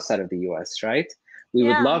governments outside of the US, right? We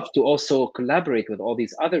would love to also collaborate with all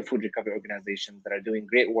these other food recovery organizations that are doing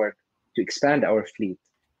great work to expand our fleet,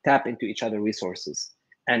 tap into each other's resources,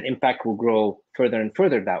 and impact will grow further and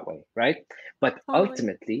further that way, right? But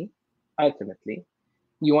ultimately,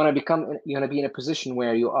 you want to be in a position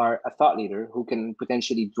where you are a thought leader who can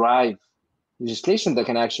potentially drive legislation that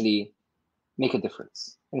can actually make a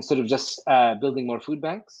difference, instead of just building more food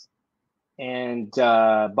banks and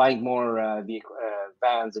buying more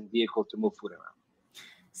vans and vehicles to move food around.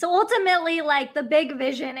 So ultimately, like the big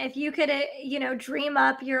vision, if you could, dream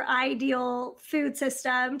up your ideal food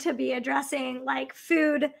system to be addressing like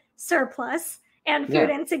food surplus and food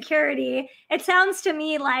insecurity, it sounds to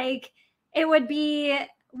me like it would be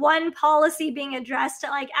one policy being addressed to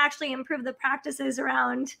like actually improve the practices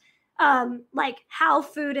around like how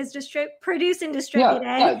food is produced and distributed.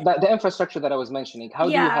 The infrastructure that I was mentioning. How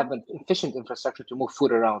do you have an efficient infrastructure to move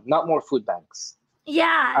food around, not more food banks?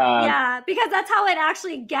 Because that's how it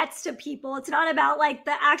actually gets to people. It's not about like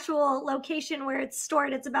the actual location where it's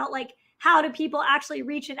stored. It's about like how do people actually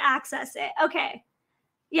reach and access it. Okay.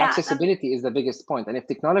 Accessibility is the biggest point. And if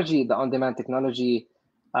technology, the on-demand technology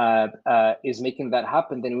is making that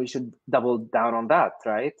happen, then we should double down on that,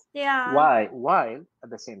 right? While at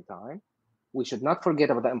the same time, we should not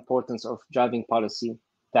forget about the importance of driving policy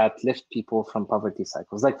that lift people from poverty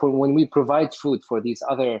cycles. Like when we provide food for these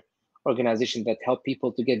other organizations that help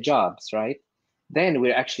people to get jobs, right? Then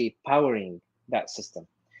we're actually powering that system.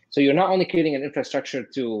 So you're not only creating an infrastructure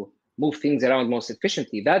to move things around most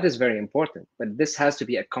efficiently, that is very important, but this has to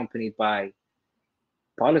be accompanied by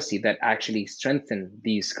policy that actually strengthen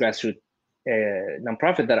these grassroots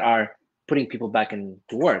nonprofit that are putting people back into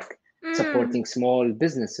work, supporting small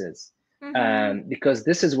businesses, because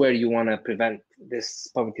this is where you want to prevent this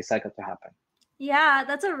poverty cycle to happen. Yeah,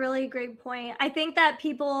 that's a really great point. I think that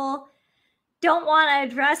people don't want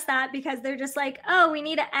to address that because they're just like, oh, we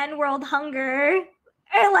need to end world hunger.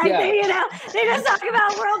 Or like, they just talk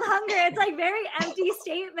about world hunger. It's like very empty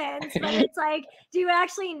statements, but it's like, do you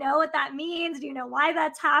actually know what that means? Do you know why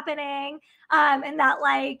that's happening? And that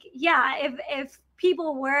like, if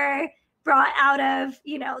people were brought out of,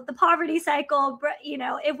 the poverty cycle,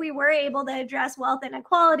 if we were able to address wealth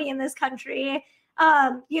inequality in this country,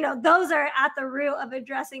 those are at the root of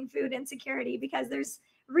addressing food insecurity, because there's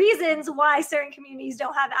reasons why certain communities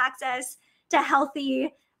don't have access to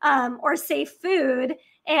healthy or safe food.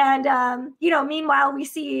 And, meanwhile, we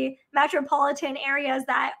see metropolitan areas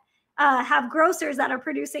that have grocers that are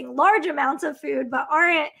producing large amounts of food, but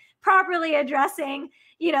aren't properly addressing,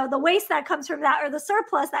 the waste that comes from that, or the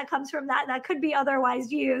surplus that comes from that could be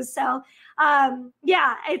otherwise used. So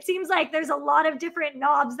it seems like there's a lot of different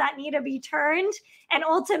knobs that need to be turned. And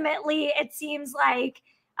ultimately, it seems like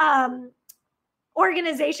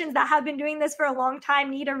organizations that have been doing this for a long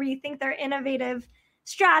time need to rethink their innovative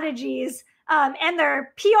strategies and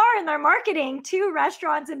their PR and their marketing to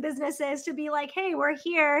restaurants and businesses to be like, hey, we're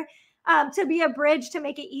here to be a bridge to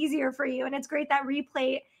make it easier for you. And it's great that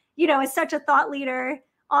Replate, is such a thought leader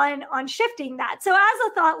on shifting that. So as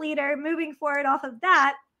a thought leader, moving forward off of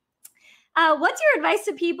that, what's your advice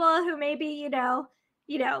to people who maybe, they're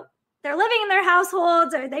living in their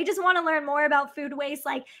households, or they just want to learn more about food waste?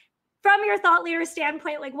 Like, from your thought leader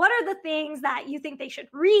standpoint, like, what are the things that you think they should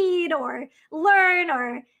read or learn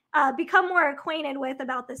or become more acquainted with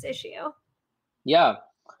about this issue? Yeah,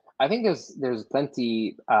 I think there's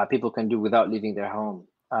plenty people can do without leaving their home.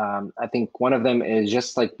 I think one of them is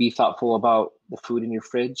just like be thoughtful about the food in your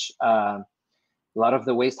fridge. A lot of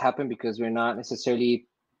the waste happen because we're not necessarily,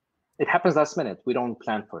 it happens last minute. We don't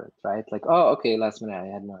plan for it, right? Like, oh, okay, last minute, I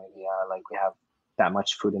had no idea. Like, we have that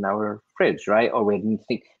much food in our fridge, right? Or we didn't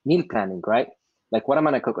think, meal planning, right? Like, what am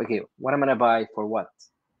I gonna cook? Okay, what am I gonna buy for what?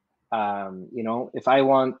 If I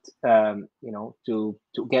want, to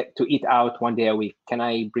eat out one day a week, can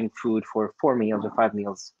I bring food for 4 meals or 5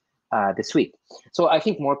 meals this week? So I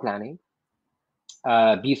think more planning,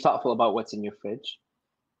 be thoughtful about what's in your fridge,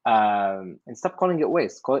 and stop calling it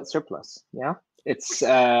waste, call it surplus. Yeah, it's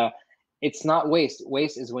not waste.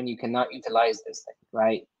 Waste is when you cannot utilize this thing,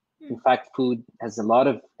 right? In fact, food has a lot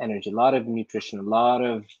of energy, a lot of nutrition, a lot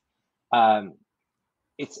of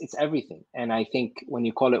it's everything. And I think when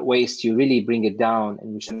you call it waste, you really bring it down,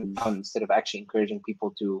 and you shut it down instead of actually encouraging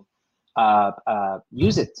people to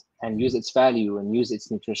use it and use its value and use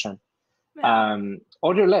its nutrition.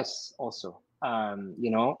 Order less also. When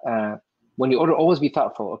you order, always be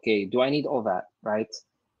thoughtful. Okay, do I need all that, right?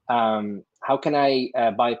 How can I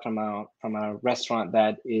buy from a restaurant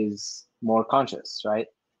that is more conscious, right,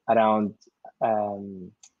 around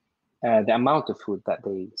the amount of food that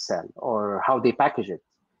they sell or how they package it,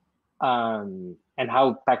 and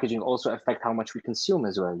how packaging also affect how much we consume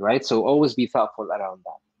as well, right? So always be thoughtful around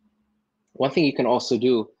that. One thing you can also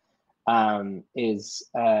do is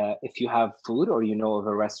if you have food, or of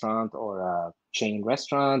a restaurant or a chain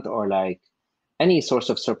restaurant, or like any source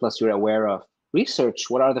of surplus you're aware of, research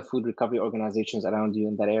what are the food recovery organizations around you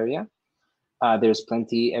in that area. There's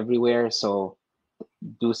plenty everywhere, so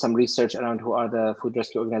do some research around who are the food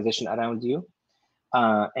rescue organization around you,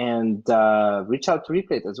 and reach out to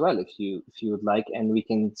Replate as well if you would like, and we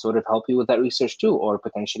can sort of help you with that research too, or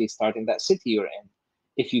potentially start in that city you're in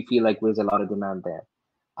if you feel like there's a lot of demand there.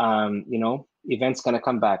 Events gonna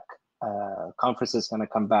come back, conferences gonna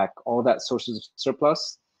come back, all that sources of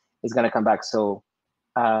surplus is gonna come back. So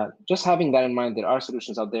just having that in mind, there are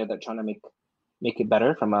solutions out there that are trying to make it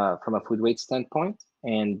better from a food waste standpoint.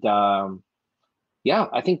 And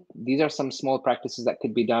I think these are some small practices that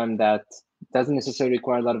could be done that doesn't necessarily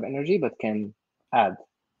require a lot of energy, but can add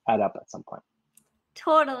up at some point.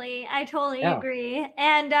 Totally. I totally agree.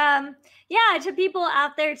 And to people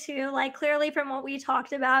out there too, like, clearly from what we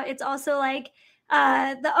talked about, it's also like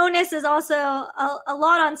the onus is also a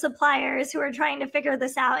lot on suppliers who are trying to figure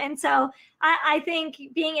this out. And so I think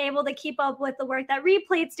being able to keep up with the work that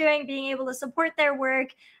Replate's doing, being able to support their work,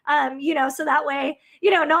 so that way,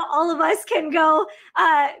 not all of us can go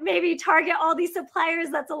maybe target all these suppliers.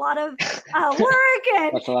 That's a lot of work.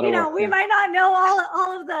 And, we might not know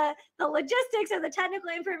all of the logistics or the technical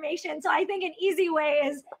information. So I think an easy way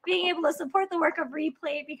is being able to support the work of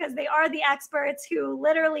Replate, because they are the experts who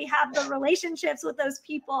literally have the relationships with those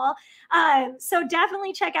people. So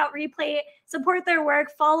definitely check out Replate, support their work,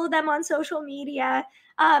 follow them on social media.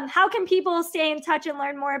 How can people stay in touch and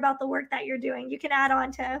learn more about the work that you're doing? You can add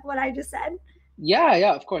on to what I just said.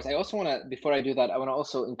 Yeah, of course. I also want to, before I do that, I want to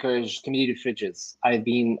also encourage community fridges.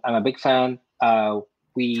 I'm a big fan.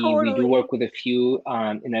 We do work with a few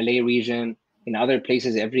in LA region, in other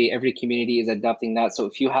places. Every community is adopting that. So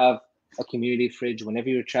if you have a community fridge, whenever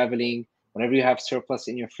you're traveling, whenever you have surplus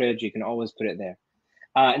in your fridge, you can always put it there.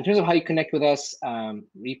 In terms of how you connect with us,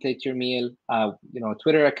 Replate Your Meal,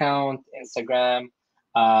 Twitter account, Instagram.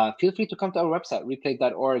 Feel free to come to our website,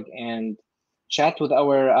 replate.org, and chat with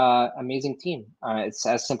our amazing team. It's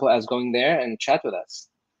as simple as going there and chat with us.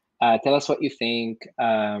 Tell us what you think.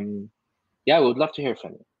 We would love to hear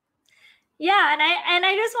from you. Yeah, and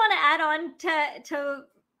I just want to add on to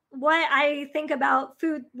what I think about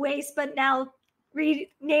food waste, but now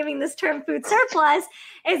renaming this term food surplus,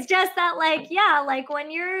 is just that, like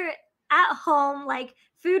when you're at home, like,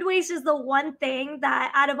 food waste is the one thing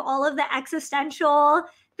that out of all of the existential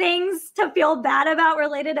things to feel bad about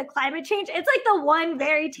related to climate change, it's like the one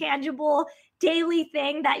very tangible daily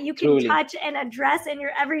thing that you can touch and address in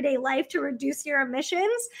your everyday life to reduce your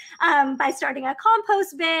emissions, by starting a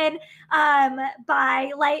compost bin,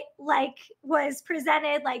 by like was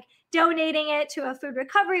presented, like donating it to a food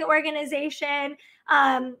recovery organization,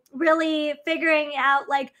 really figuring out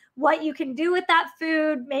like what you can do with that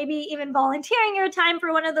food, maybe even volunteering your time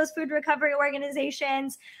for one of those food recovery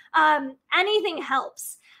organizations. Anything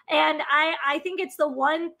helps. And I think it's the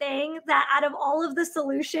one thing that out of all of the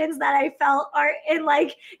solutions that I felt are in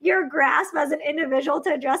like your grasp as an individual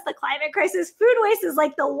to address the climate crisis, food waste is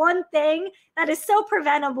like the one thing that is so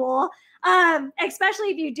preventable, especially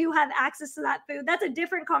if you do have access to that food. That's a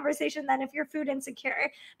different conversation than if you're food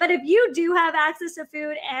insecure. But if you do have access to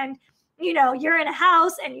food and, you know, you're in a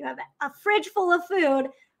house and you have a fridge full of food,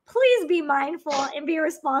 please be mindful and be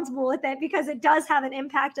responsible with it, because it does have an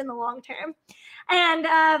impact in the long term. And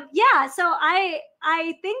yeah, so I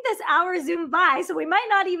think this hour zoomed by, so we might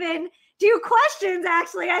not even do questions.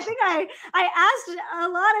 Actually, I think I asked a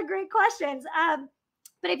lot of great questions.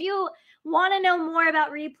 But if you want to know more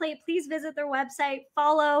about Replate, please visit their website,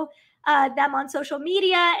 follow them on social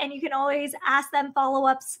media, and you can always ask them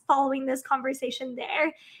follow-ups following this conversation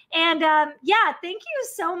there. And yeah, thank you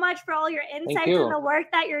so much for all your insights and the work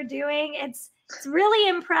that you're doing. It's really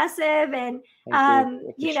impressive. And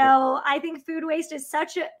you know, I think food waste is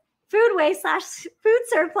such a food waste / food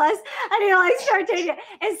surplus, I need to like start taking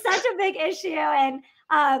it, is such a big issue. And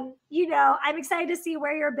you know, I'm excited to see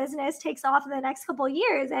where your business takes off in the next couple of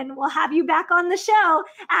years, and we'll have you back on the show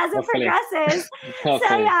as it progresses.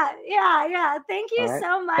 So yeah. Thank you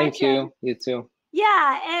so much. Thank you. You too.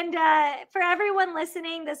 Yeah, and for everyone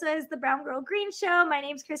listening, this was the Brown Girl Green Show. My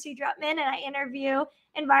name's Christy Drutman, and I interview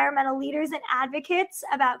environmental leaders and advocates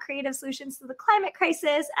about creative solutions to the climate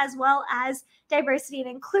crisis, as well as diversity and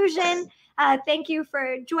inclusion. Thank you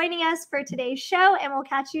for joining us for today's show, and we'll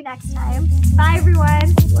catch you next time. Bye,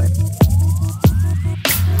 everyone. Bye.